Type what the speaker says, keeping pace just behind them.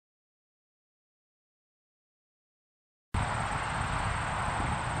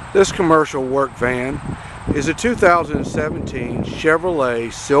This commercial work van is a 2017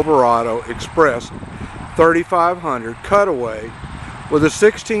 Chevrolet Silverado Express 3500 Cutaway with a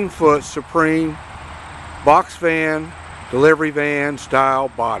 16-foot Supreme box van, delivery van style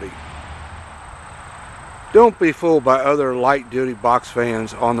body. Don't be fooled by other light-duty box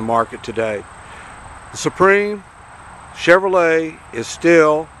vans on the market today. The Supreme Chevrolet is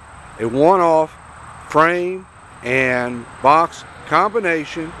still a one-off frame and box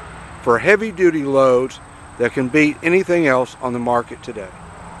combination for heavy-duty loads that can beat anything else on the market today.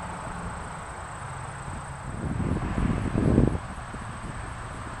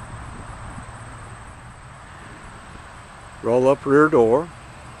 Roll up rear door,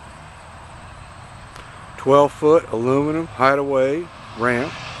 12-foot aluminum hideaway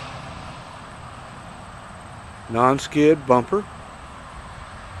ramp, non-skid bumper,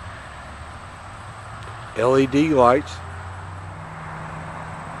 LED lights,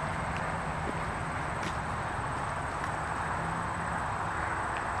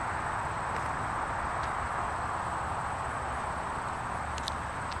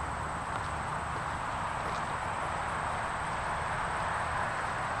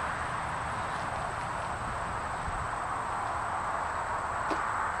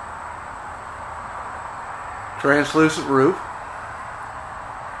 translucent roof,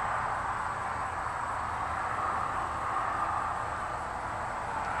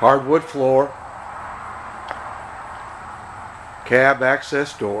 hardwood floor, cab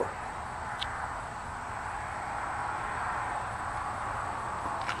access door.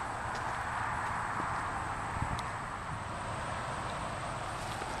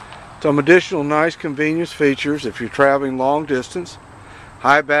 Some additional nice convenience features if you're traveling long distance: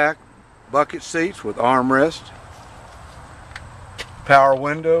 high back bucket seats with armrest, power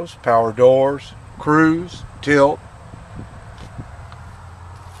windows, power doors, cruise, tilt,